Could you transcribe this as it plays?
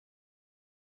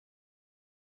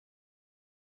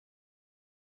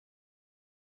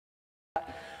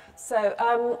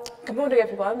Good morning,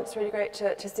 everyone. It's really great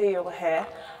to see you all here.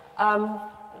 And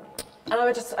I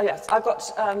would just, yes, I've got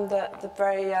the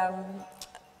very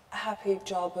happy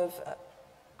job of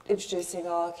introducing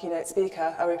our keynote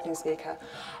speaker, our opening speaker.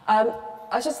 I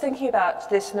was just thinking about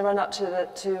this in the run-up to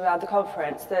the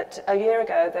conference, that a year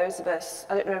ago, those of us,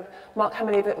 I don't know, Mark, how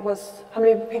many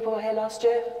people were here last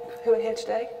year who are here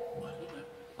today?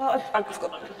 Well, I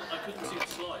couldn't see the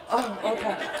slides. Oh,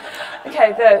 okay.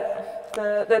 Okay,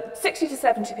 the 60 to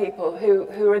 70 people who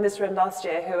were in this room last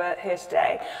year who are here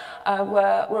today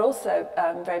were also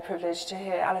very privileged to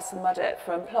hear Alison Muddett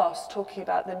from PLOS talking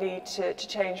about the need to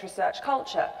change research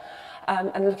culture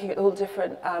and looking at all the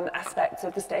different aspects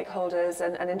of the stakeholders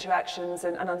and interactions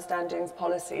and understandings,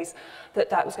 policies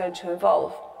that was going to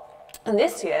involve. And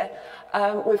this year,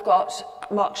 we've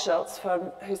got Mark Schiltz,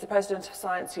 who's the President of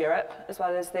Science Europe, as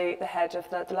well as the head of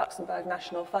the Luxembourg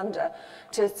National Funder,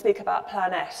 to speak about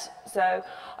Plan S. So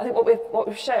I think what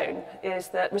we've shown is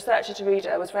that Researcher to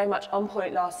Reader was very much on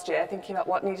point last year, thinking about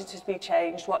what needed to be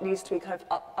changed, what needs to be kind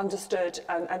of understood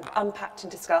and unpacked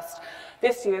and discussed.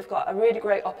 This year, we've got a really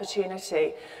great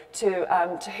opportunity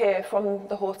to hear from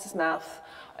the horse's mouth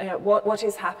what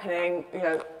is happening,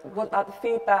 what about the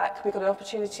feedback. We've got an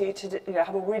opportunity to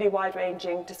have a really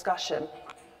wide-ranging discussion.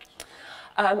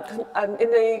 In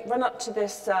the run-up to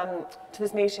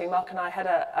this meeting, Mark and I had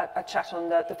a chat on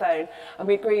the phone, and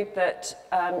we agreed that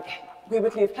we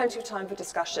would leave plenty of time for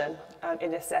discussion in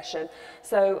this session.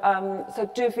 So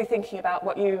do be thinking about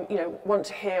what you want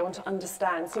to hear, want to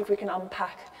understand, see if we can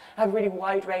unpack, have a really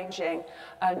wide-ranging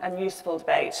and useful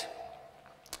debate.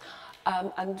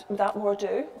 And without more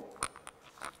ado,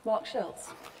 Mark Schiltz.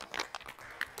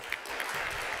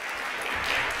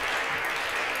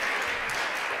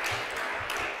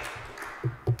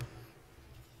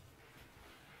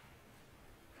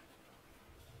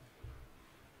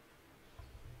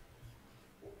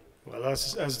 Well,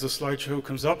 as the slideshow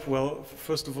comes up, well,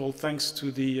 first of all, thanks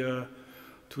to the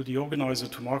organizer,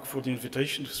 to Mark, for the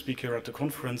invitation to speak here at the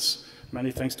conference.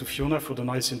 Many thanks to Fiona for the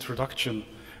nice introduction.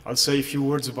 I'll say a few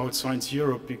words about Science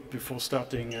Europe before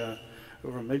starting,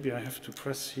 or maybe I have to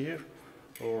press here,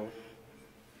 or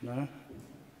no,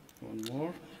 one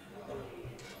more.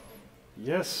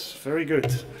 Yes, very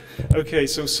good. Okay,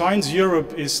 so Science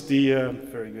Europe is the,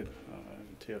 very good,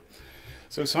 here.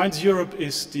 So Science Europe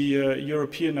is the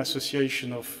European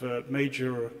Association of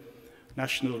major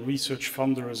national research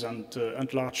funders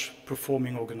and large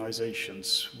performing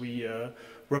organizations. We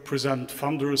represent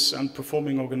funders and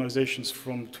performing organizations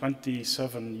from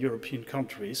 27 European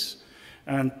countries.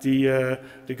 And the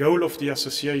goal of the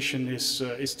association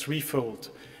is threefold.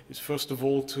 It's first of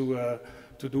all to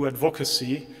do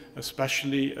advocacy,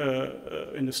 especially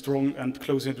in a strong and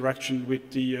close interaction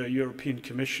with the European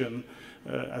Commission.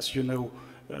 As you know,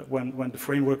 when the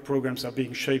framework programs are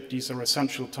being shaped, these are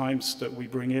essential times that we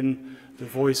bring in the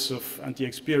voice of and the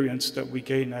experience that we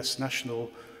gain as national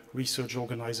research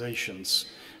organizations.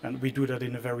 And we do that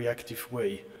in a very active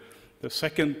way. The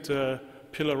second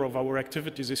pillar of our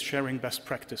activities is sharing best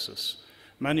practices.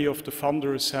 Many of the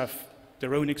funders have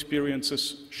their own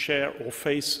experiences, share or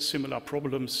face similar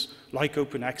problems, like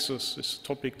open access, this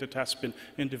topic that has been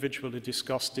individually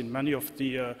discussed in many of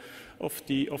the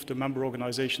member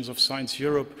organizations of Science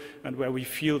Europe, and where we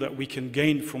feel that we can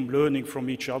gain from learning from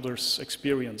each other's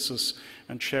experiences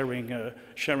and sharing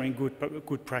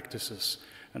good practices.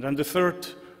 And then the third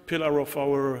pillar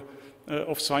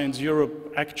of Science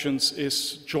Europe actions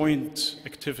is joint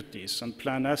activities, and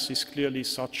Plan S is clearly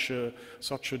such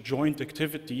a joint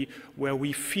activity where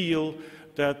we feel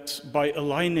that by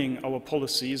aligning our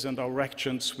policies and our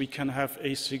actions, we can have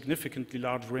a significantly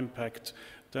larger impact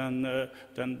than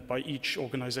by each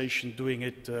organization doing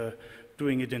it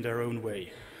in their own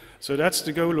way. So that's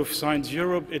the goal of Science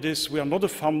Europe. We are not a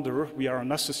funder, we are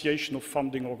an association of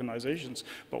funding organizations,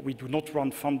 but we do not run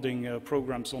funding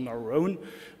programs on our own.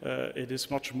 It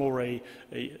is much more a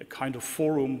kind of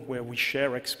forum where we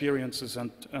share experiences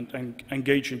and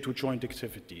engage into joint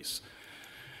activities.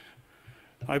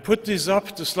 I put this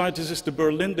up, the slide, this is the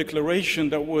Berlin Declaration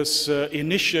that was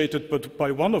initiated by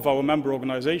one of our member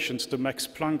organizations, the Max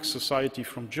Planck Society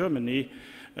from Germany.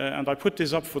 And I put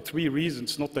this up for three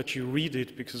reasons, not that you read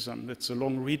it, because it's a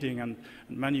long reading and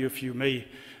many of you may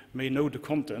know the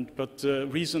content, but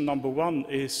reason number one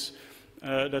is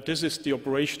that this is the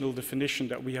operational definition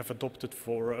that we have adopted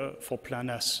for Plan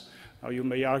S. Now you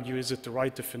may argue, is it the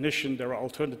right definition? There are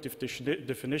alternative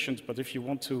definitions, but if you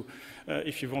want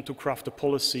to craft a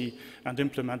policy and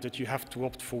implement it, you have to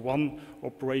opt for one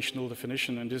operational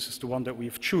definition, and this is the one that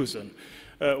we've chosen.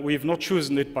 We have not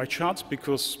chosen it by chance,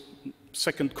 because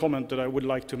second comment that I would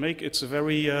like to make. It's a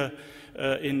very,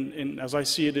 as I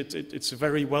see it, it's a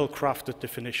very well-crafted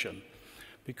definition,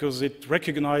 because it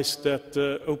recognized that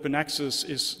open access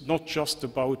is not just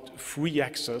about free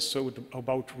access, so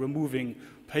about removing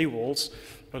paywalls,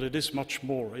 but it is much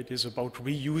more. It is about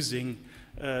reusing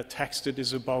text. It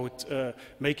is about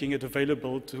making it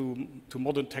available to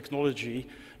modern technology.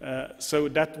 So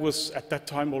that was at that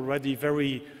time already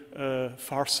very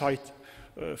far-sighted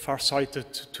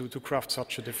to craft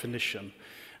such a definition.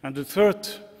 And the third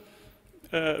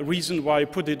reason why I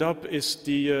put it up is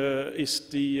the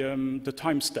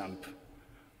timestamp.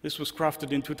 This was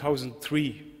crafted in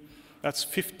 2003. That's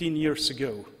 15 years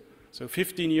ago. So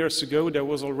 15 years ago, there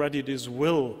was already this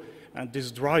will and this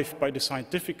drive by the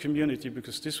scientific community,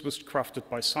 because this was crafted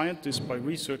by scientists, by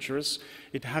researchers.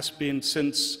 It has been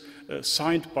since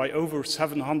signed by over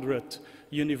 700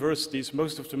 universities,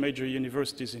 most of the major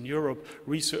universities in Europe,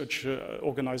 research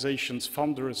organizations,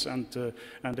 funders,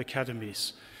 and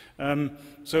academies.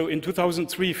 So in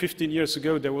 2003, 15 years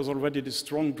ago, there was already this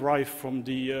strong drive from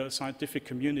the scientific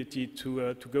community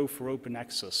to go for open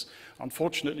access.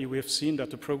 Unfortunately, we have seen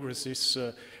that the progress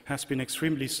has been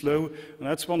extremely slow, and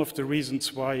that's one of the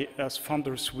reasons why, as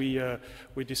funders, we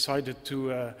decided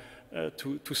to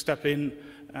step in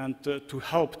and to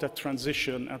help that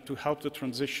transition, and to help the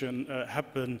transition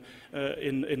happen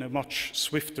in a much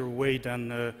swifter way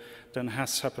than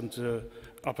has happened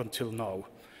up until now.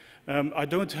 I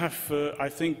don't have, I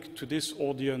think, to this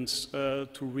audience to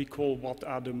recall what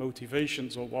are the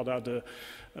motivations or what are the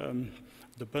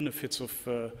benefits of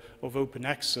open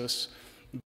access.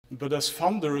 But as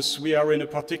funders, we are in a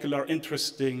particular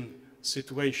interesting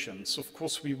situation. So of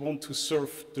course, we want to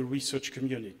serve the research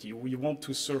community. We want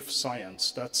to serve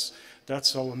science. That's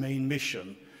our main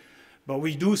mission. But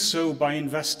we do so by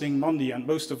investing money, and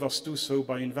most of us do so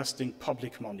by investing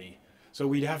public money. So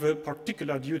we have a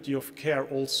particular duty of care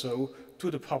also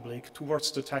to the public, towards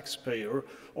the taxpayer,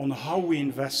 on how we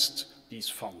invest these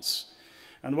funds.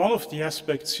 And one of the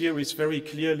aspects here is very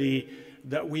clearly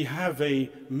that we have a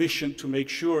mission to make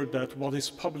sure that what is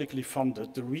publicly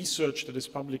funded, the research that is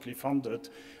publicly funded,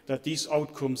 that these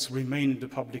outcomes remain in the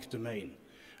public domain.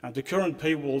 And the current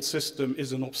paywall system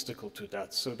is an obstacle to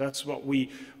that. So that's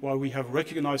why we have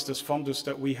recognized as funders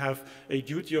that we have a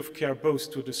duty of care both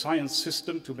to the science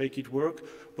system to make it work,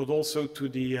 but also to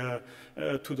the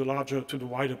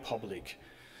wider public.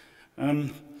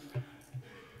 In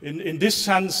this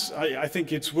sense, I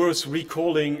think it's worth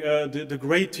recalling the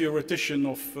great theoretician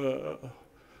of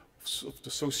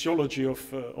the sociology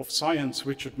of science,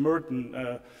 Richard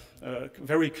Merton,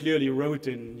 very clearly wrote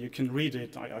in, you can read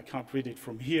it, I can't read it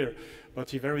from here, but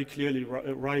he very clearly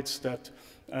writes that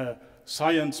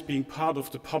science, being part of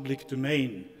the public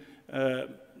domain,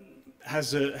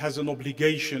 has an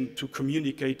obligation to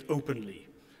communicate openly.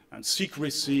 And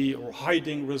secrecy or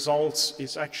hiding results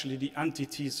is actually the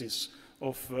antithesis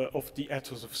of the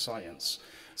ethos of science.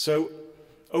 So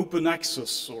open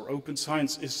access or open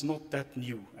science is not that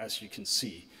new, as you can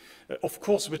see. Of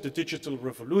course, with the digital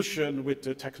revolution, with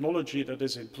the technology that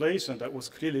is in place, and that was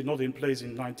clearly not in place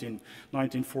in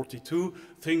 1942,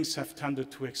 things have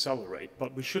tended to accelerate.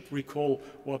 But we should recall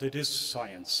what it is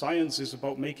science. Science is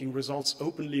about making results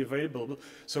openly available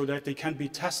so that they can be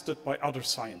tested by other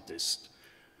scientists.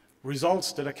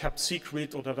 Results that are kept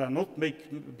secret or that are not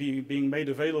being made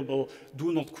available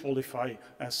do not qualify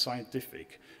as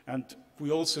scientific. And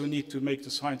we also need to make the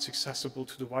science accessible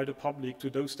to the wider public, to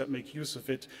those that make use of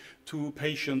it, to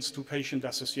patients, to patient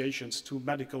associations, to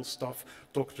medical staff,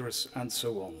 doctors, and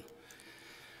so on.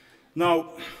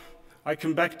 Now, I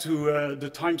come back to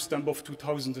the timestamp of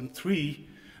 2003.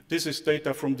 This is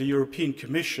data from the European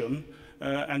Commission,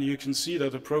 and you can see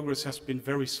that the progress has been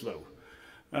very slow.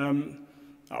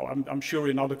 I'm sure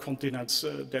in other continents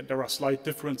that there are slight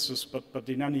differences, but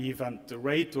in any event, the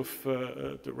rate of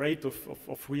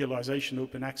realization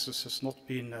open access has not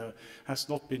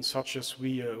been such as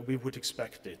we would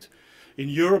expect it. In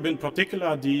Europe, in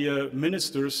particular, the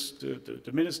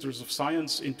ministers of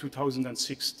science in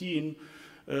 2016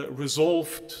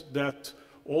 resolved that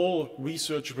all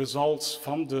research results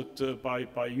funded by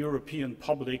European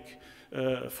public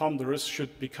funders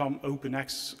should become open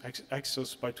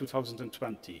access by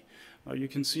 2020. You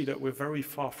can see that we're very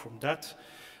far from that.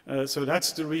 So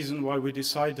that's the reason why we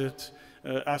decided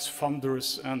as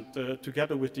funders and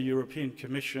together with the European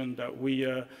Commission that we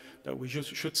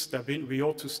should step in, we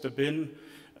ought to step in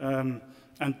and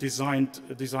design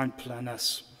Plan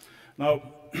S. Now,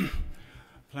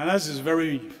 Plan S is a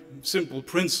very simple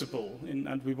principle,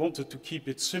 and we wanted to keep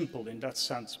it simple in that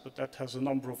sense, but that has a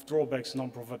number of drawbacks, a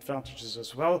number of advantages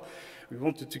as well. We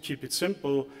wanted to keep it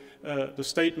simple. The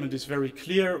statement is very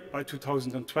clear. By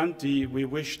 2020, we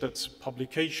wish that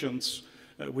publications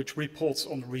which reports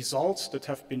on results that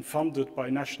have been funded by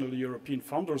national European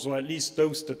funders, or at least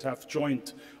those that have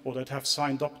joined or that have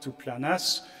signed up to Plan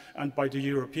S, and by the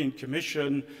European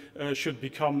Commission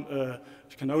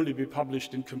can only be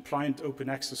published in compliant open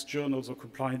access journals or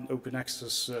compliant open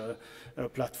access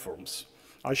platforms.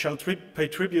 I shall pay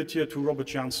tribute here to Robert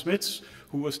Jan Smits,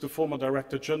 who was the former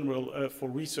Director General for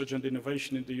Research and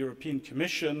Innovation in the European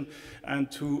Commission,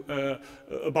 and who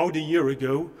about a year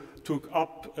ago took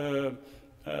up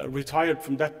retired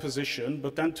from that position,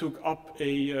 but then took up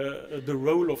the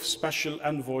role of Special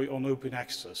Envoy on Open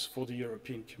Access for the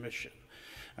European Commission.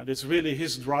 And it's really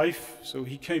his drive, so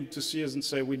he came to see us and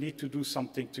said, we need to do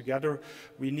something together.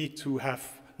 We need to have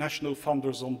national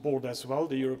funders on board as well.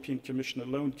 The European Commission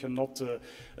alone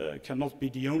cannot be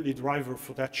the only driver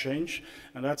for that change.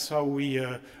 And that's how we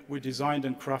designed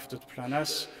and crafted Plan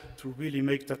S, to really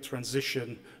make that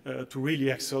transition, to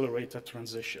really accelerate that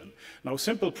transition. Now,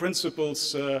 simple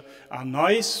principles are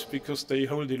nice because they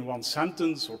hold in one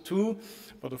sentence or two,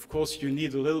 but of course you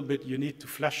need to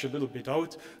flesh a little bit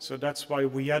out. So that's why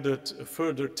we added a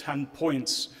further 10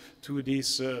 points to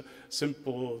this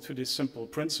simple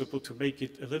principle, to make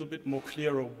it a little bit more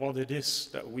clearer what it is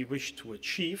that we wish to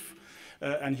achieve.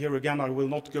 And here again, I will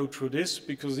not go through this,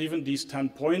 because even these 10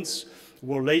 points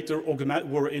were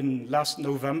in last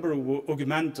November, were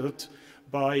augmented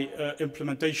by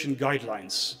implementation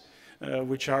guidelines,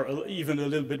 which are even a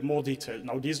little bit more detailed.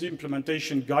 Now, these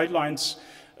implementation guidelines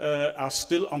are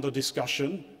still under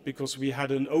discussion, because we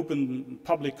had an open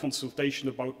public consultation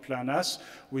about Plan S.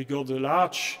 We got a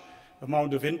large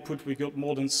amount of input. We got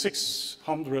more than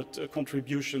 600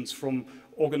 contributions from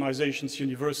organizations,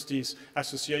 universities,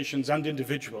 associations, and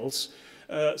individuals.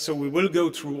 So we will go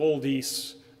through all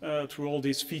these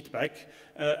feedback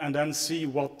and then see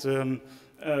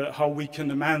how we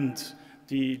can amend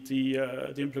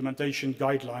the implementation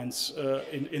guidelines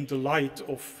in the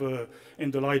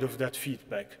light of that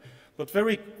feedback. But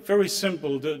very, very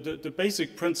simple. The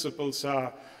basic principles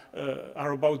are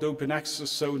about open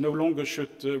access. So no longer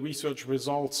should research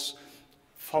results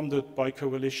funded by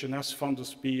Coalition S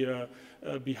funders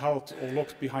be held or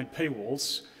locked behind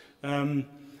paywalls.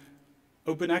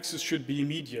 Open access should be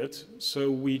immediate, so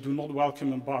we do not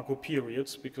welcome embargo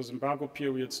periods, because embargo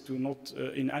periods do not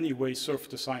in any way serve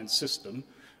the science system.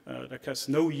 There is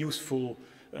no use for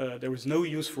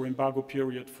embargo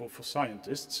period for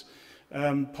scientists.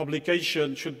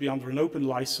 Publication should be under an open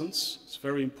license. It's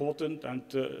very important, and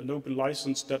an open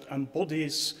license that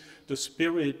embodies the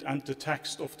spirit and the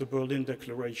text of the Berlin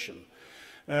Declaration.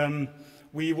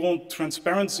 We want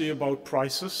transparency about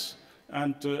prices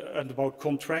and about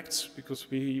contracts, because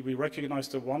we recognize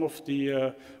that one of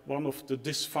the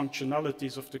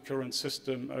dysfunctionalities of the current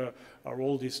system are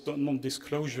all these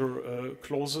non-disclosure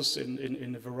clauses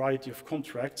in a variety of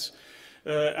contracts.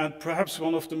 And perhaps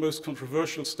one of the most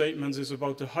controversial statements is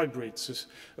about the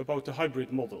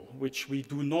hybrid model, which we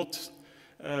do not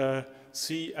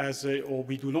see or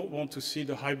we do not want to see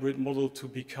the hybrid model to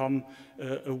become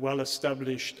a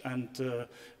well-established and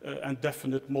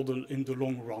definite model in the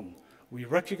long run. We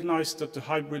recognize that the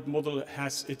hybrid model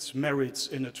has its merits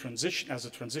as a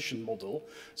transition model,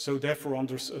 so therefore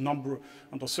under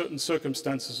certain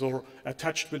circumstances or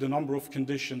attached with a number of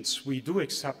conditions, we do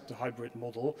accept the hybrid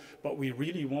model, but we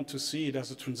really want to see it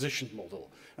as a transition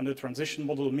model. And the transition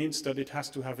model means that it has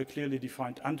to have a clearly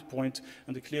defined endpoint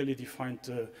and a clearly defined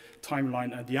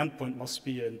timeline, and the endpoint must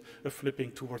be a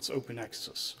flipping towards open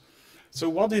access. So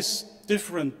what is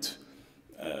different?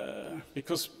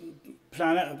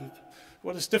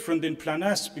 What is different in Plan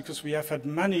S? Because we have had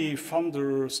many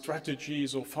funder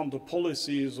strategies or funder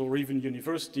policies or even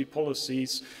university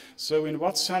policies. So in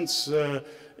what sense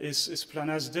is Plan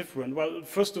S different? Well,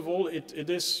 first of all, it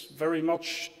is very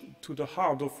much to the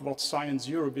heart of what Science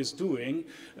Europe is doing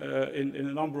in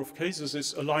a number of cases,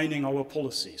 is aligning our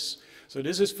policies. So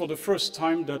this is for the first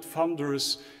time that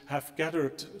funders have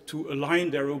gathered to align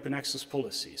their open access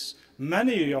policies.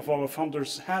 Many of our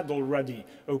funders had already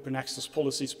open access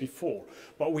policies before,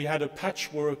 but we had a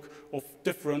patchwork of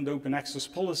different open access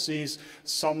policies.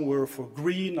 Some were for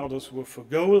green, others were for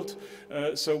gold.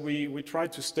 So we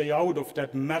tried to stay out of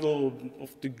that medal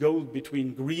of the gold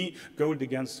between gold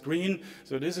against green.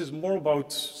 So this is more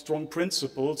about strong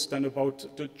principles than about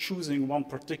choosing one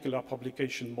particular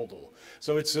publication model.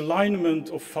 So it's alignment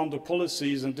of funder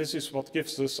policies, and this is what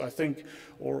gives us, I think,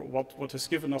 or what has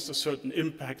given us a certain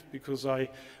impact, because because I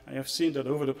have seen that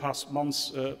over the past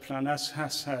months, Plan S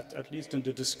has had, at least in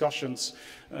the discussions,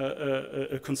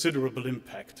 a considerable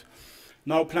impact.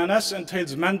 Now, Plan S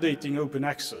entails mandating open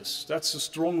access. That's a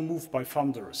strong move by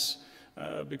funders.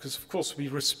 Because of course we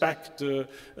respect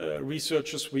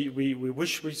researchers, we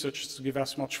wish researchers to give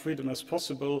as much freedom as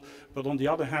possible, but on the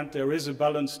other hand there is a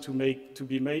balance to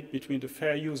be made between the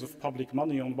fair use of public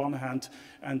money on one hand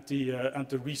and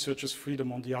the researchers'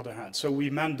 freedom on the other hand. So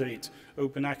we mandate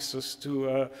open access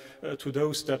to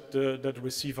those that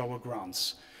receive our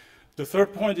grants. The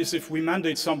third point is if we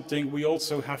mandate something, we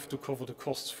also have to cover the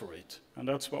costs for it, and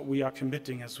that's what we are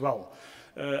committing as well.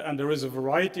 And there is a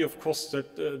variety of costs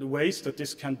the ways that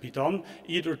this can be done,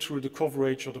 either through the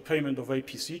coverage or the payment of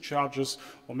APC charges,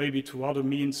 or maybe to other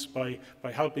means by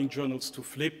helping journals to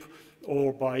flip,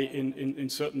 or by in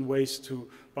certain ways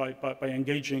by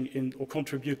engaging in or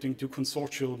contributing to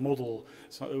consortial model,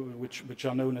 which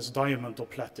are known as diamond or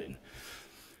platin.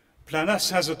 Plan S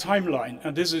has a timeline,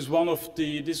 and this was one of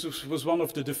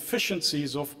the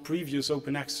deficiencies of previous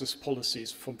open access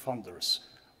policies from funders.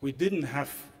 We didn't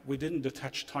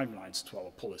attach timelines to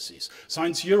our policies.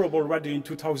 Science Europe already in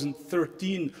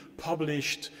 2013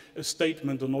 published a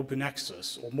statement on open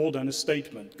access, or more than a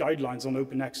statement, guidelines on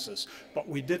open access, but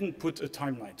we didn't put a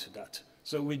timeline to that.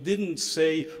 So we didn't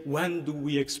say, when do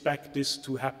we expect this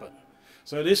to happen?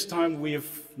 So this time we have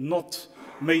not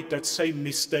made that same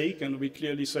mistake, and we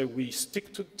clearly say we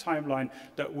stick to the timeline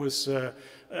that was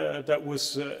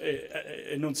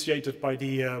enunciated by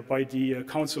the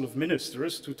Council of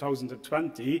Ministers,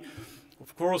 2020.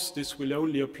 Of course, this will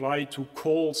only apply to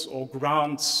calls or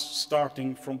grants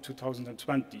starting from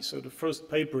 2020. So the first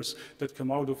papers that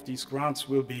come out of these grants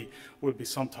will be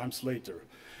sometimes later.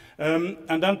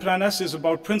 And then Plan S is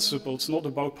about principles, not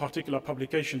about particular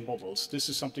publication models. This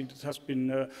is something that has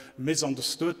been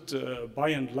misunderstood by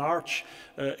and large.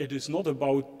 It is not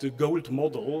about the gold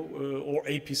model or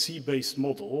APC-based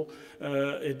model.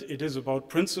 It is about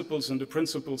principles, and the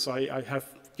principles I have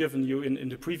given you in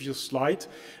the previous slide.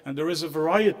 And there is a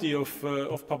variety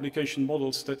of publication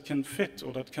models that can fit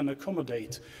or that can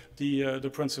accommodate the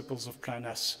principles of Plan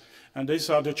S. And these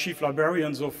are the chief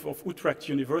librarians of Utrecht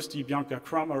University, Bianca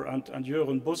Kramer and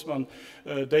Jörn Bosman.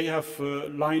 They have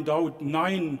lined out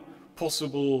 9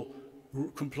 possible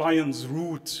compliance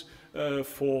routes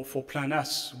for Plan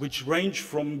S, which range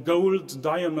from gold,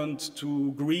 diamond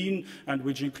to green, and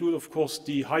which include, of course,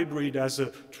 the hybrid as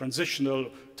a transitional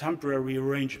temporary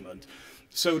arrangement.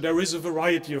 So there is a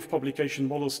variety of publication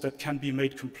models that can be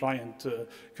made compliant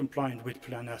with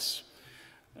Plan S.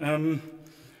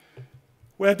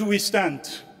 Where do we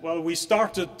stand? Well, we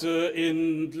started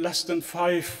in less than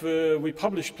we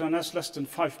published Plan S less than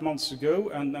 5 months ago,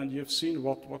 and you've seen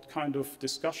what kind of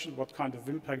discussion, what kind of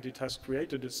impact it has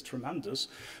created. It's tremendous.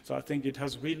 So I think it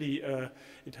has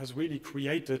really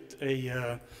created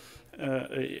a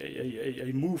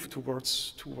move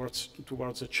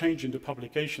towards a change in the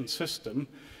publication system.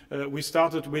 We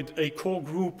started with a core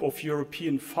group of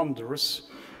European funders,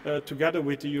 together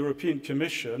with the European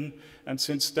Commission, and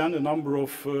since then a number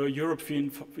of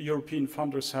European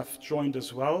funders have joined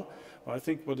as well. I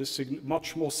think what is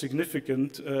much more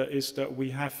significant is that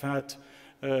we have had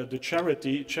the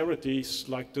charities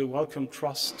like the Wellcome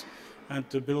Trust and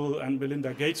the Bill and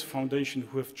Melinda Gates Foundation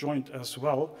who have joined as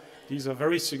well. These are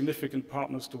very significant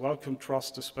partners. The Wellcome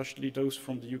Trust, especially those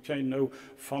from the UK, know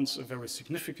funds a very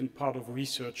significant part of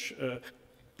research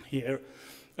here.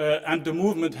 And the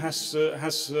movement has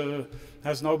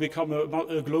now become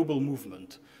a global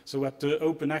movement. So at the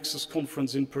Open Access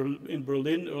Conference in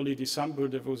Berlin early December,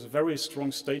 there was a very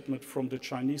strong statement from the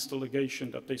Chinese delegation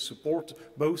that they support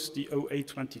both the OA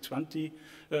 2020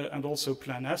 and also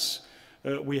Plan S.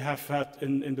 We have had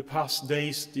in the past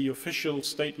days the official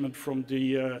statement from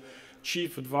the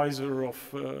chief advisor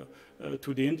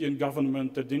to the Indian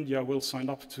government that India will sign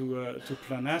up to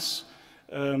Plan S.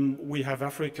 We have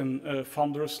African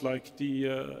funders like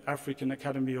the African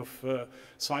Academy of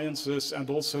Sciences, and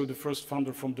also the first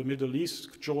funder from the Middle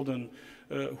East, Jordan,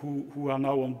 who are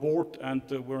now on board, and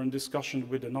we're in discussion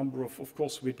with a number of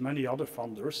course, with many other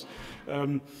funders.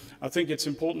 I think it's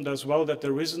important as well that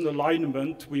there is an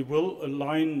alignment. We will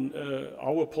align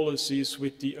our policies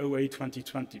with the OA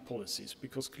 2020 policies,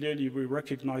 because clearly we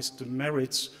recognize the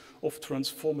merits of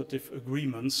transformative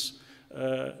agreements,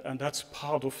 and that's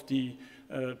part of the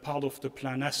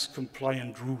Plan S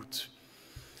compliant route.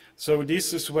 So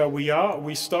this is where we are.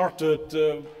 We started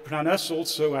Plan S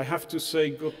also, I have to say,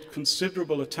 got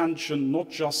considerable attention, not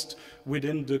just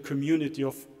within the community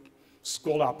of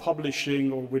scholar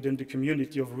publishing or within the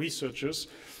community of researchers,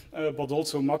 but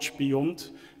also much beyond.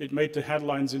 It made the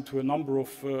headlines into a number of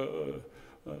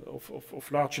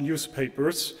of large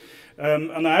newspapers.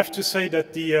 And I have to say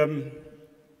that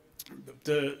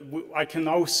I can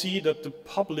now see that the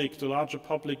public, the larger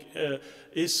public,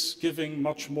 is giving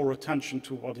much more attention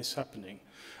to what is happening.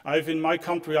 In my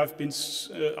country,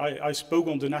 I spoke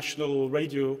on the national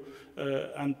radio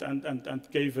and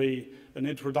gave an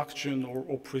introduction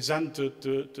or presented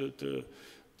the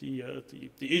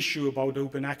issue about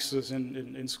open access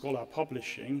in scholar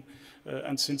publishing.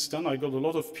 And since then, I got a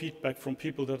lot of feedback from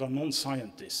people that are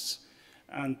non-scientists.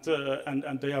 And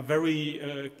they are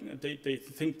very, they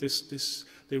think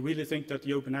they really think that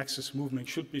the open access movement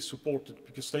should be supported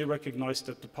because they recognize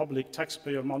that the public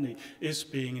taxpayer money is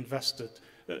being invested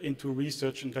into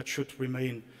research and that should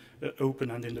remain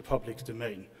open and in the public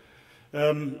domain.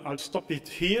 I'll stop it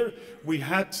here. We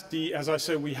had as I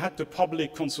say, we had the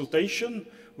public consultation.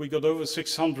 We got over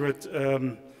 600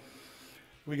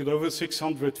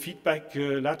 feedback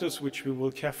letters, which we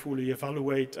will carefully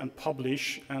evaluate and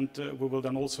publish, and we will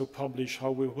then also publish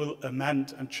how we will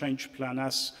amend and change Plan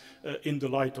S in the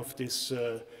light of this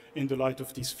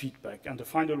feedback. And the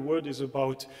final word is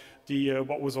about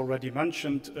what was already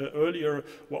mentioned earlier.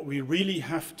 What we really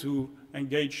have to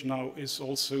engage now is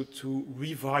also to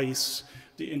revise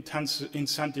the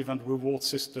incentive and reward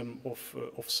system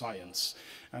of science.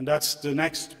 And that's the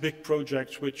next big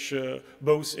project, which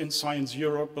both in Science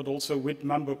Europe, but also with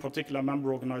particular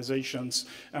member organizations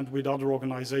and with other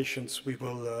organizations we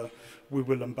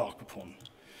will embark upon.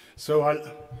 So I'll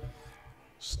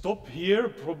stop here.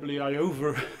 Probably I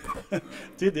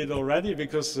did it already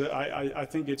because I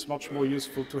think it's much more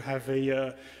useful to have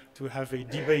a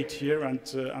debate here,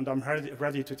 and I'm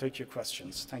ready to take your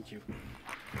questions. Thank you.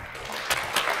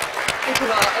 Thank you,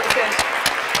 Mark. That was good.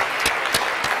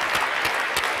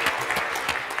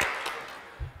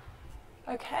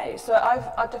 Okay, so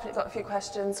I've definitely got a few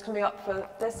questions coming up for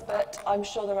this, but I'm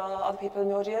sure there are other people in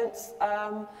the audience.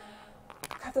 Have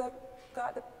the guy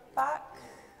at the back?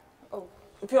 Oh,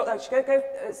 if you're actually go.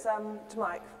 It's to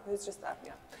Mike, who's just there.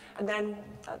 Yeah, and then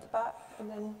at the back, and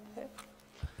then here.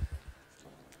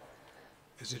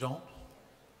 Is it on?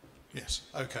 Yes,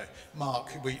 okay. Mark,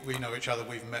 we know each other,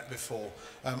 we've met before.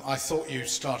 I thought you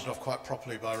started off quite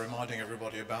properly by reminding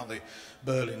everybody about the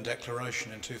Berlin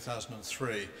Declaration in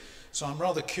 2003. So I'm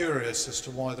rather curious as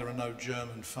to why there are no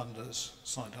German funders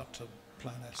signed up to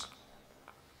Plan S.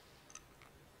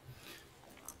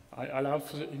 I'll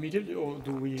answer immediately, or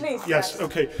do we? Please. Yes.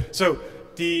 Okay. So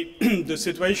the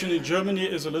situation in Germany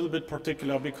is a little bit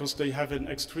particular because they have an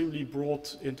extremely broad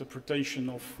interpretation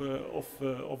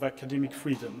of academic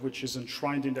freedom, which is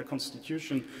enshrined in their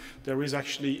constitution. There is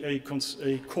actually a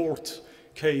court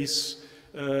case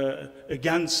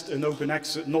against an open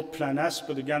access, not Plan S,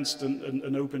 but against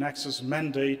an open access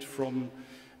mandate from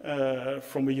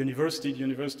a university, the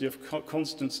University of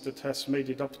Constance, that has made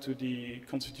it up to the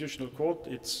Constitutional Court.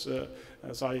 It's,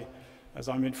 as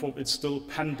I'm informed, it's still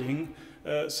pending.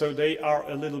 So they are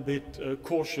a little bit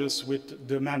cautious with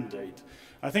the mandate.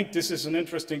 I think this is an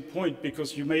interesting point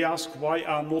because you may ask, why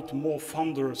are not more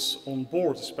funders on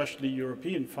board, especially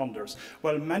European funders?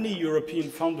 Well, many European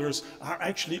funders are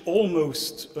actually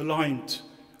almost aligned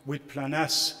with Plan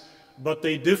S, but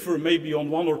they differ maybe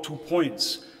on 1 or 2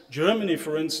 points. Germany,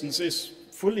 for instance, is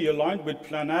fully aligned with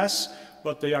Plan S,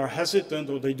 but they are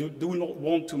hesitant, or they do not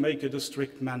want to make it a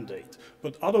strict mandate.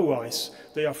 But otherwise,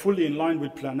 they are fully in line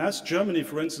with Plan S. Germany,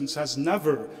 for instance, has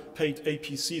never paid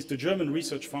APCs. The German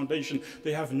Research Foundation,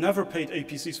 they have never paid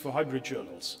APCs for hybrid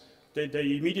journals.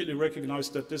 They immediately recognize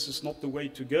that this is not the way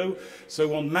to go.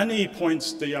 So on many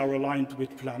points, they are aligned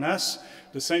with Plan S.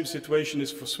 The same situation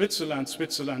is for Switzerland.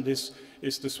 Switzerland is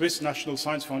the Swiss National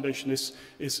Science Foundation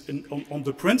on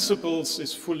the principles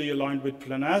is fully aligned with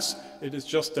Plan S. It is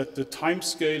just that the time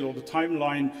scale or the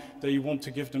timeline, they want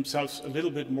to give themselves a little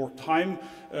bit more time.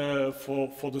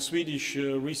 For the Swedish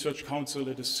Research Council,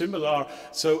 it is similar.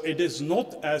 So it is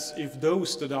not as if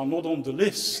those that are not on the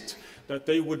list, that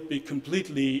they would be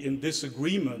completely in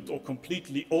disagreement or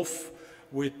completely off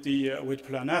with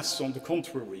Plan S. On the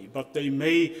contrary, but they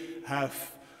may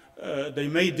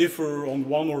differ on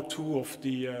 1 or 2 of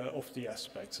the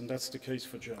aspects, and that's the case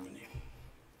for Germany.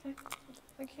 Okay,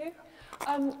 thank you.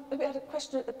 We had a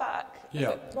question at the back.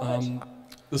 Yeah,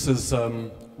 this is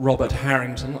Robert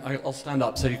Harrington. I'll stand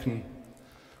up so you can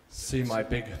see my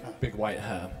big white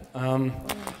hair.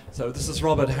 So this is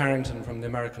Robert Harrington from the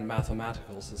American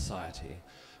Mathematical Society.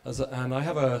 And I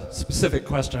have a specific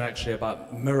question actually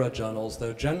about mirror journals,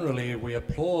 though generally we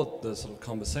applaud the sort of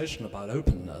conversation about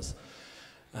openness.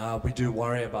 We do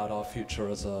worry about our future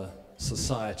as a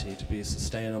society to be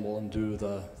sustainable and do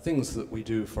the things that we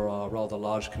do for our rather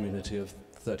large community of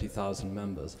 30,000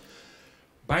 members.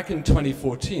 back in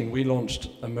 2014, we launched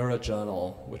a mirror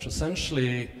journal, which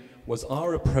essentially was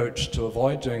our approach to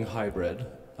avoid doing hybrid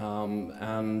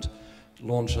and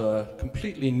launch a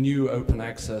completely new open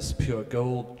access pure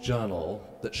gold journal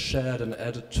that shared an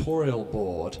editorial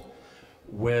board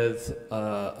with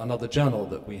another journal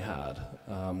that we had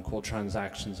called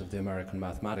Transactions of the American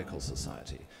Mathematical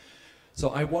Society. So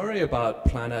I worry about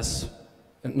Plan S,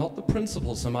 not the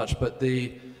principle so much, but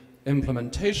the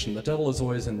implementation. The devil is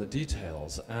always in the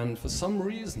details, and for some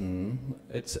reason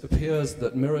it appears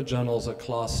that mirror journals are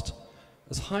classed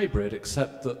as hybrid,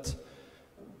 except that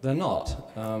they're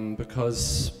not,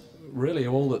 because really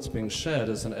all that's being shared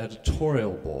is an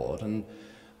editorial board. And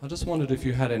I just wondered if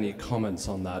you had any comments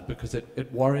on that, because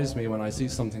it worries me when I see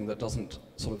something that doesn't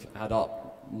sort of add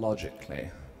up logically.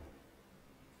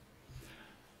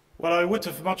 Well, I would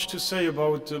have much to say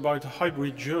about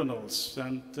hybrid journals,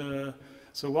 and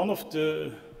so one of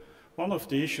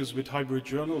the issues with hybrid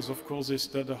journals, of course, is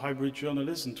that a hybrid journal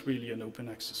isn't really an open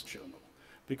access journal,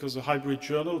 because a hybrid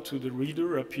journal to the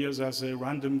reader appears as a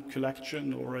random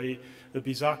collection or a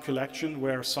bizarre collection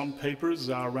where some papers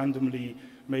are randomly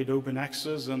made open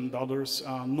access and others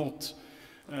are not.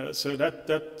 So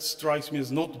that strikes me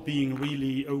as not being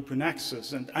really open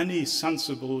access, and any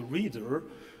sensible reader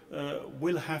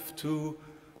will have to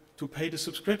pay the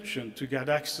subscription to get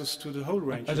access to the whole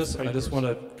range of papers. I just want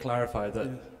to clarify that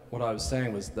what I was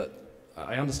saying was that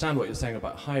I understand what you're saying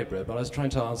about hybrid, but I was trying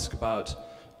to ask about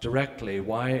directly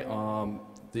why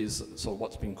these, sort of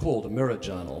what's been called a mirror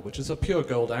journal, which is a pure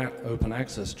gold open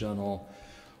access journal,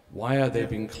 why are they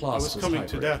being classed as hybrid? I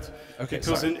was coming to that. Okay,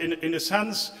 because in a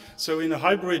sense, so in a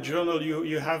hybrid journal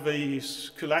you have a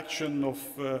collection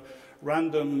of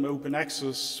random open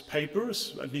access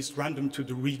papers, at least random to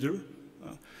the reader,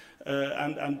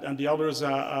 and the others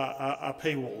are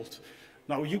paywalled.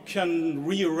 Now you can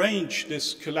rearrange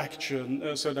this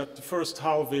collection so that the first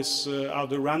half is are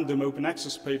the random open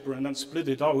access paper, and then split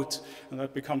it out, and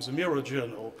that becomes a mirror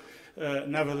journal.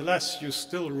 Nevertheless, you're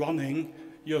still running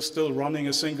a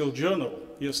single journal.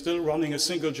 You're still running a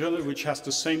single journal which has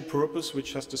the same purpose,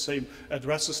 which has the same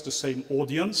addresses, the same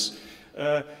audience,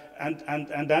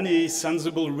 and any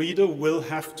sensible reader will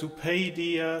have to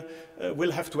pay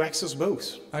will have to access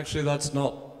both. Actually, that's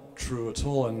not true at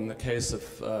all in the case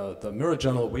of the mirror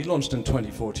journal we launched in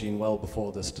 2014, well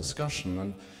before this discussion,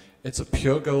 and it's a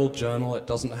pure gold journal. It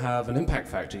doesn't have an impact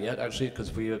factor yet, actually,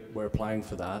 because we're applying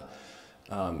for that.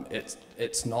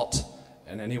 It's not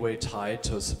in any way tied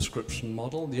to a subscription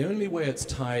model. The only way it's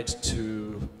tied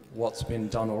to what's been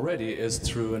done already is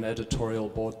through an editorial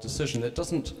board decision. It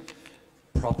doesn't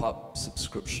prop up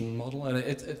subscription model,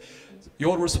 and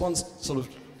your response sort of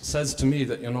says to me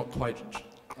that you're not quite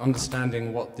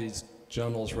understanding what these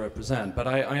journals represent. But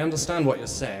I understand what you're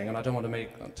saying, and I don't want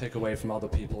to take away from other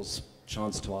people's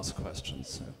chance to ask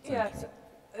questions.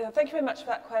 So thank you very much for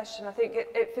that question. I think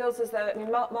it feels as though, I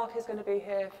mean, Mark is going to be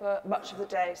here for much of the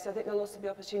day, so I think there'll also be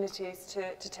opportunities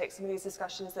to take some of these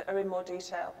discussions that are in more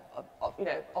detail,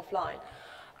 offline.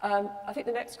 I think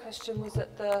the next question was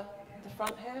at the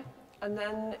front here, and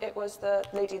then it was the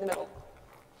lady in the middle.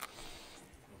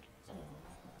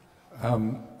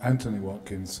 Anthony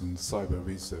Watkinson, Cyber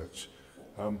Research.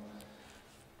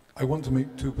 I want to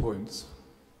make 2 points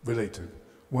related.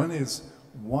 One is,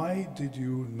 why did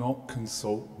you not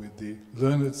consult with the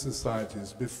learned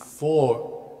societies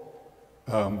before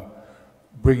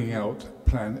bringing out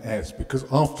Plan S? Because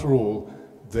after all,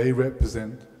 they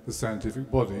represent the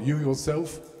scientific body. You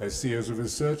yourself, I see as a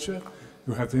researcher,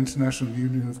 you have the International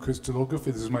Union of Crystallography.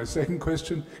 This is my second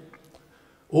question.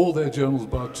 All their journals,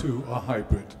 bar 2, are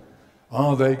hybrid.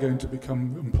 Are they going to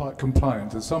become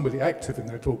compliant? As somebody active in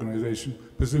that organization,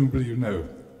 presumably you know.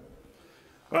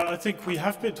 Well, I think we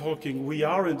have been talking, we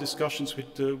are in discussions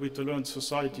with the learned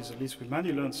societies, at least with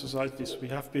many learned societies. We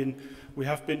have been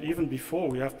even before,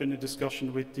 we have been in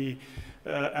discussion with the,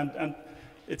 I've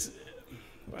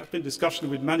been in discussion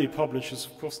with many publishers.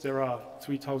 Of course, there are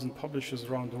 3,000 publishers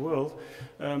around the world.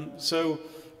 So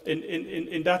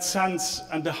in that sense,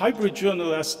 and the hybrid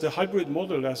journal, as the hybrid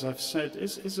model, as I've said,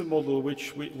 is a model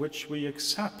which we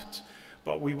accept.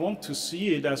 But we want to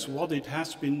see it as what it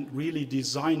has been really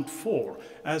designed for,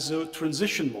 as a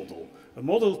transition model, a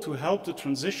model to help the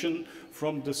transition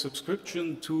from the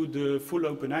subscription to the full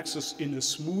open access in a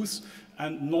smooth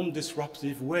and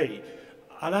non-disruptive way.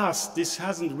 Alas, this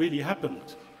hasn't really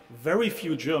happened. Very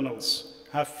few journals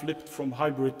have flipped from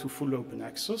hybrid to full open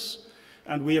access.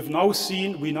 And we now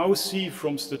see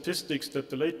from statistics that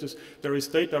there is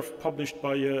data published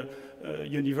by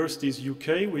Universities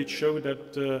UK, which show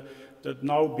that that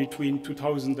now between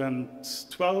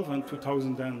 2012 and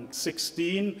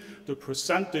 2016, the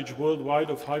percentage worldwide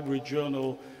of hybrid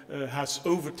journal has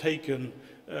overtaken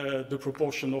the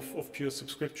proportion of pure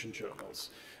subscription journals.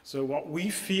 So what we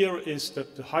fear is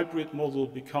that the hybrid model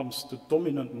becomes the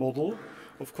dominant model.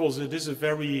 Of course, it is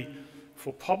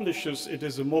for publishers, it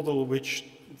is a model which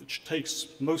takes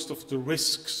most of the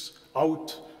risks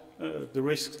out,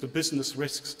 the business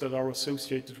risks that are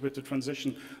associated with the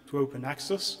transition to open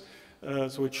access.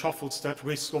 So it shuffles that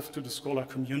risk off to the scholar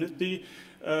community,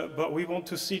 but we want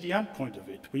to see the end point of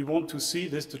it. We want to see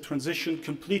the transition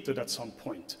completed at some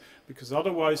point, because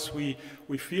otherwise we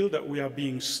feel that we are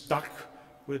being stuck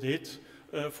with it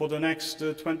for the next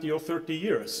 20 or 30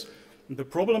 years. And the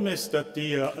problem is that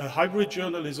the hybrid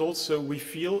journal is also, we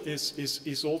feel,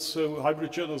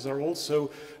 hybrid journals are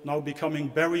also now becoming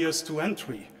barriers to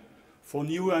entry for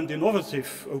new and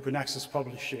innovative open access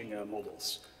publishing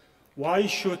models. Why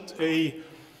should a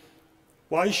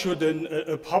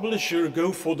publisher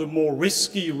go for the more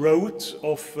risky road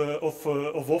of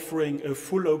offering a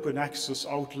full open access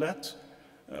outlet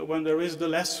when there is the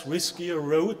less riskier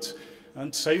road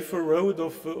and safer road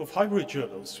of hybrid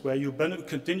journals, where you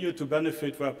continue to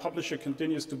benefit, where a publisher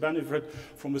continues to benefit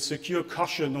from a secure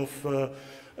cushion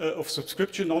of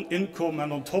subscription on income,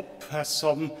 and on top has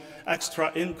some extra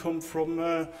income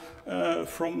through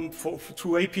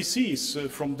APCs,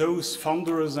 from those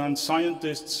funders and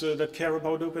scientists that care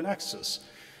about open access.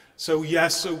 So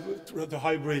yes, the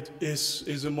hybrid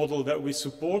is a model that we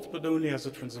support, but only as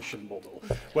a transition model.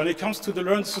 When it comes to the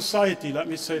learned society, let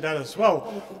me say that as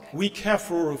well. We care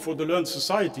for the learned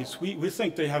societies. We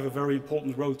think they have a very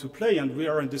important role to play, and we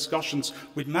are in discussions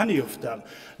with many of them.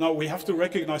 Now, we have to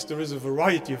recognize there is a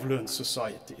variety of learned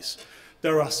societies.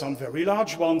 There are some very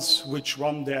large ones which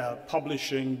run their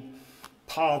publishing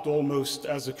part almost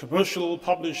as a commercial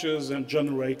publishers and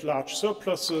generate large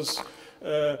surpluses.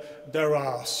 There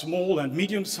are small and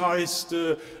medium-sized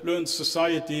learned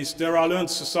societies. There are learned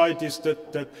societies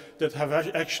that have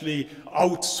actually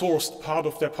outsourced part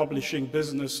of their publishing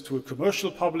business to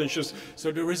commercial publishers.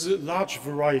 So there is a large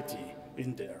variety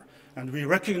in there. And we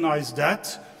recognize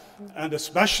that. And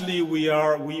especially we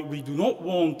do not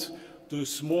want the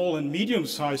small and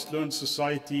medium-sized learned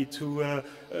society to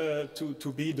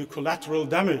be the collateral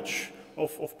damage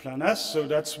of Plan S. So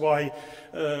that's why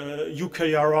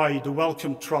UKRI, the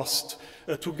Wellcome Trust,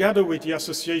 together with the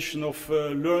Association of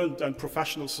Learned and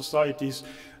Professional Societies,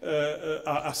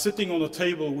 are sitting on a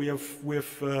table. We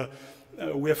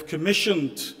have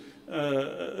commissioned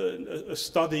a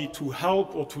study to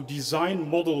help, or to design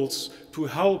models to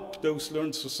help those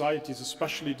learned societies,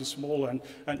 especially the small and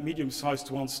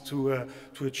medium-sized ones, to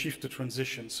achieve the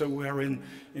transition. So we are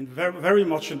very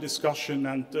much in discussion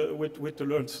and with the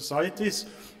learned societies,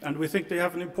 and we think they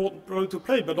have an important role to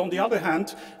play. But on the other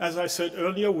hand, as I said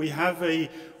earlier, we have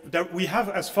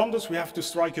as funders, we have to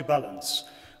strike a balance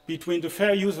between the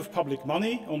fair use of public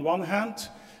money on one hand,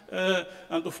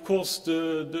 and of course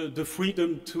the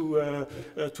freedom to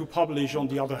publish on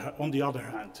the other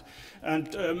hand.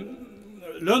 And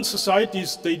learned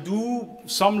societies,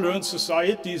 some learned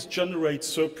societies generate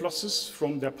surpluses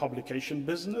from their publication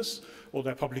business or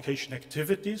their publication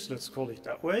activities, let's call it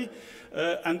that way,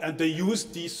 and they use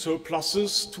these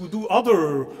surpluses to do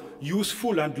other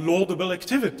useful and laudable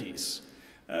activities.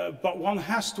 But one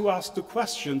has to ask the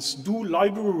questions, do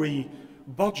library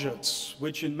budgets,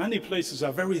 which in many places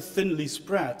are very thinly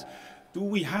spread, do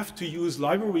we have to use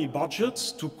library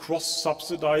budgets to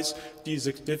cross-subsidize these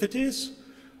activities?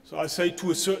 So I say to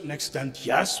a certain extent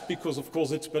yes, because of course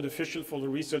it's beneficial for the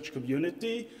research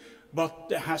community, but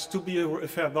there has to be a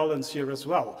fair balance here as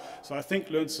well. So I think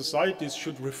learned societies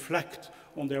should reflect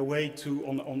on their way to,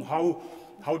 on how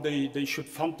they should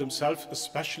fund themselves,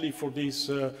 especially for these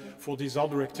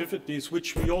other activities,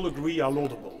 which we all agree are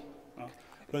laudable.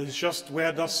 But it's just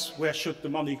where should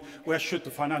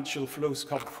the financial flows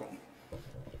come from?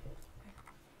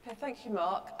 Okay, thank you,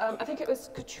 Mark. I think it was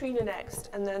Katrina next,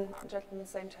 and then the gentleman on the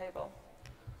same table.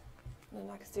 And then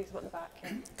I can see someone at the back.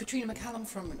 Yeah. Katrina McCallum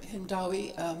from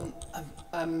Hindawi.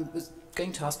 I was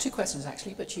going to ask two questions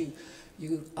actually, but you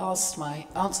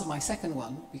answered my second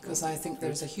one, because I think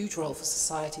there's a huge role for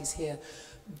societies here,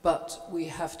 but we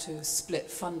have to split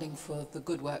funding for the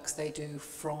good works they do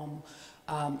from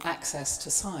access to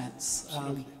science.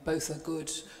 Both are good,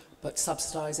 but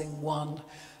subsidising one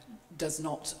does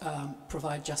not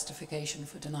provide justification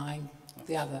for denying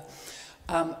the other.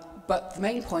 But the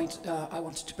main point I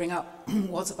wanted to bring up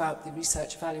was about the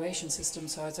research evaluation system.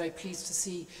 So I was very pleased to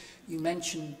see you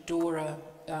mentioned DORA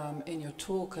in your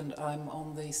talk, and I'm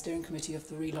on the steering committee of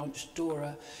the relaunched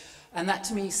DORA. And that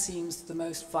to me seems the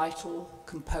most vital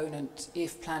component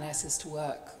if Plan S is to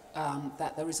work,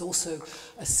 that there is also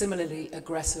a similarly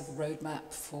aggressive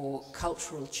roadmap for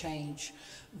cultural change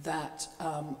that,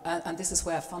 and this is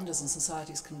where funders and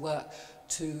societies can work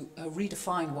to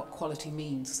redefine what quality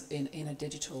means in a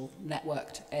digital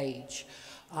networked age.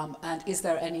 And is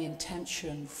there any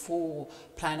intention for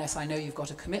Plan S? I know you've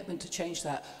got a commitment to change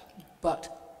that,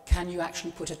 but can you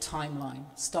actually put a timeline,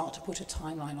 start to put a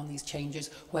timeline on these changes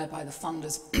whereby the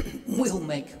funders will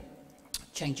make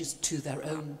changes to their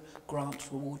own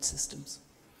grant reward systems?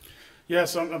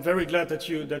 Yes, I'm very glad that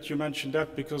you mentioned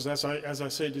that, because as I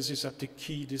say, this is at the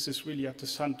key. This is really at the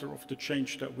center of the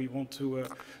change that we want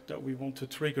to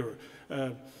trigger.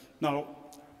 Now,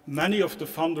 many of the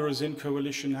funders in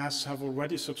Coalition S have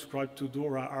already subscribed to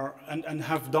DORA and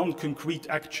have done concrete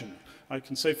action. I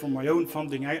can say from my own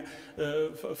funding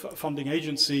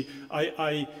agency,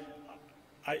 I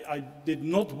did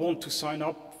not want to sign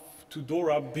up to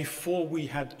DORA before we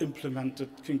had implemented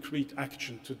concrete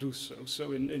action to do so.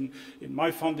 So in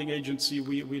my funding agency,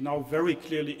 we now very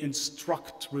clearly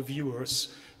instruct reviewers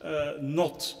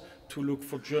not to look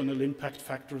for journal impact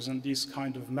factors and these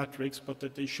kind of metrics, but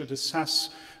that they should assess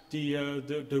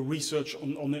the research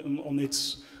on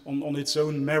its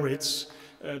own merits,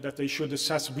 that they should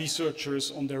assess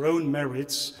researchers on their own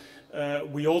merits.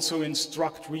 We also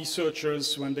instruct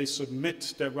researchers when they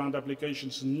submit their grant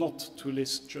applications not to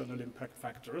list journal impact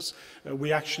factors.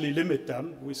 We actually limit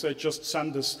them. We say just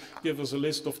give us a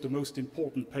list of the most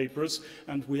important papers,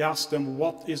 and we ask them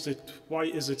why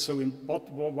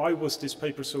was this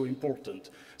paper so important?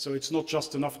 So it's not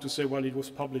just enough to say, well, it was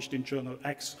published in journal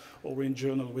X or in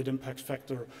journal with impact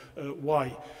factor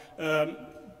Y.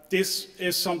 This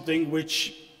is something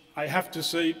which I have to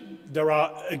say, there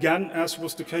are, again, as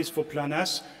was the case for Plan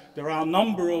S, there are a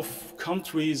number of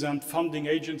countries and funding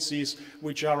agencies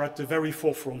which are at the very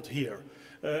forefront here.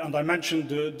 And I mentioned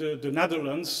the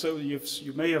Netherlands, so you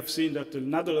may have seen that the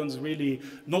Netherlands really,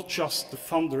 not just the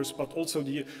funders, but also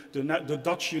the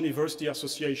Dutch University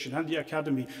Association and the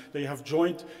Academy, they have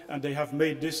joined and they have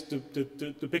made this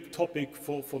the big topic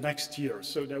for next year.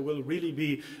 So there will really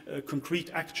be a concrete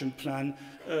action plan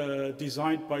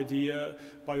designed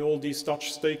by all these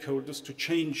Dutch stakeholders to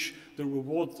change the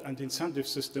reward and incentive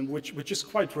system, which is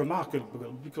quite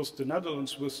remarkable, because the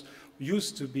Netherlands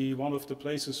used to be one of the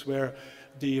places where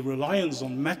the reliance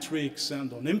on metrics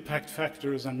and on impact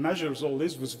factors and measures, all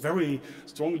this was very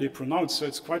strongly pronounced. So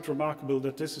it's quite remarkable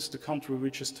that this is the country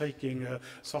which is taking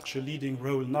such a leading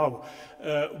role now.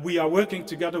 We are working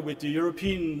together with the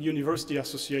European University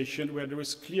Association, where there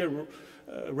is clear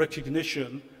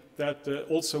recognition that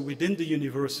also within the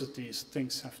universities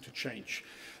things have to change.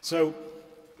 So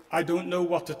I don't know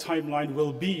what the timeline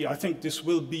will be. I think this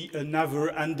will be a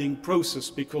never-ending process,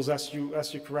 because as you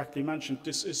correctly mentioned,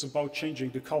 this is about changing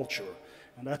the culture.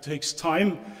 And that takes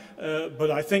time, but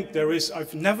I think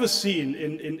I've never seen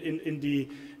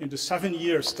in the 7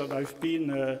 years that I've been,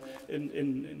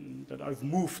 that I've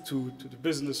moved to the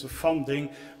business of funding,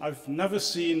 I've never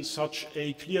seen such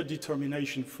a clear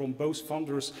determination from both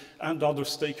funders and other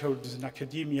stakeholders in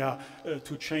academia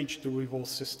to change the reward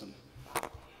system.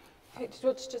 Okay, do you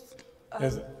want to just...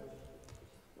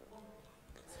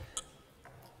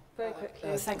 very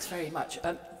quickly. Thanks very much.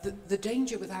 The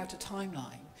danger without a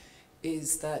timeline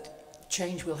is that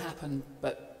change will happen,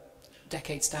 but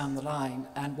decades down the line,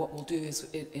 and what we'll do is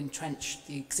entrench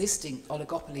the existing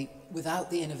oligopoly without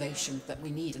the innovation that we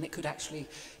need, and it could actually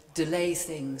delay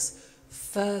things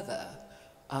further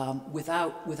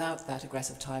without that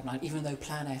aggressive timeline, even though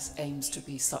Plan S aims to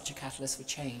be such a catalyst for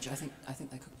change. I think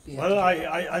there could be... Well,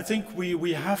 I think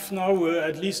we have now,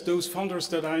 at least those funders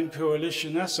that are in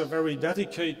Coalition S are very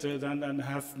dedicated and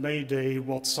have made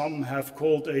what some have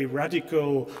called a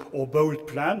radical or bold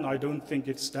plan. I don't think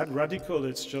it's that radical.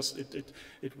 It's just,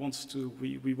 it wants to,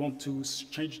 we want to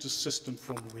change the system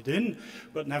from within.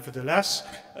 But nevertheless,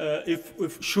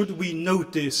 should we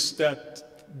notice that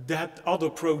other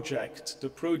project, the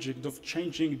project of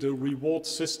changing the reward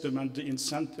system and the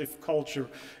incentive culture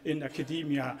in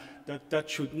academia, that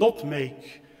should not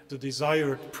make the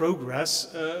desired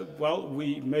progress, well,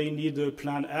 we may need a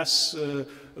Plan S, a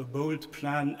bold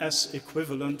Plan S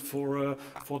equivalent for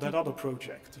that other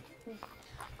project.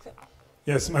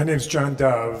 Yes, my name's John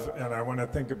Dove, and I want to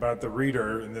think about the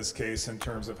reader in this case in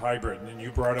terms of hybrid. And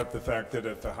you brought up the fact that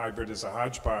if the hybrid is a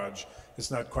hodgepodge, it's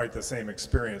not quite the same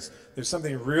experience. There's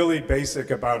something really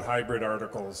basic about hybrid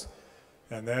articles,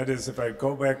 and that is, if I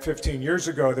go back 15 years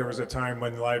ago, there was a time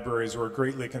when libraries were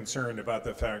greatly concerned about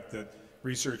the fact that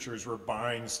researchers were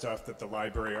buying stuff that the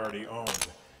library already owned.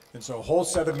 And so a whole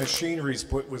set of machineries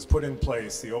was put in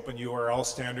place, the open URL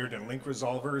standard and link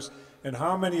resolvers. And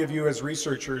how many of you as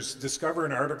researchers discover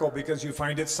an article because you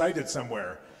find it cited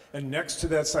somewhere? And next to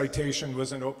that citation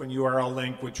was an open URL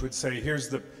link which would say, here's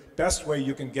the best way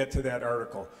you can get to that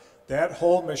article. That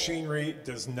whole machinery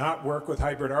does not work with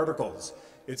hybrid articles.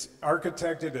 It's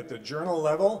architected at the journal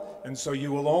level, and so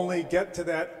you will only get to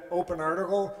that open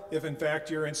article if in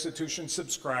fact your institution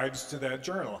subscribes to that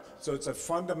journal. So it's a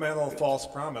fundamental false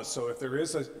promise. So if there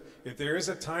is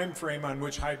a time frame on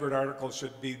which hybrid articles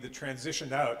should be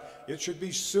transitioned out, it should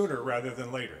be sooner rather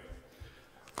than later.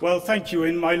 Well, thank you.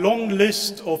 In my long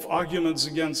list of arguments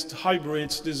against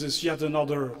hybrids, this is yet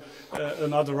another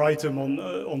item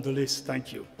on the list.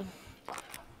 Thank you.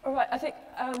 All right, I think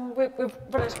we've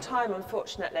run out of time,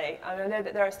 unfortunately. And I know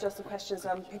that there are still some questions,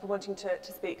 people wanting to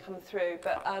speak come through,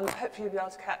 but hopefully you'll be able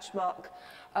to catch Mark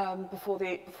before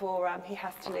he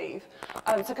has to leave.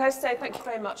 So can I say thank you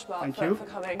very much, Mark, for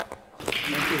coming.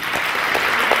 Thank you.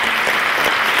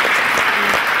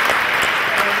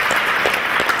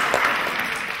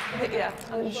 Yeah,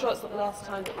 I'm sure it's not the last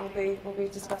time that we'll be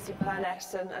discussing Plan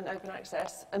S and open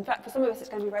access. In fact, for some of us, it's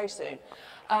going to be very soon.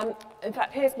 In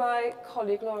fact, here's my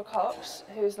colleague Laura Cox,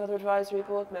 who's another advisory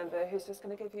board member, who's just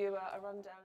going to give you a rundown.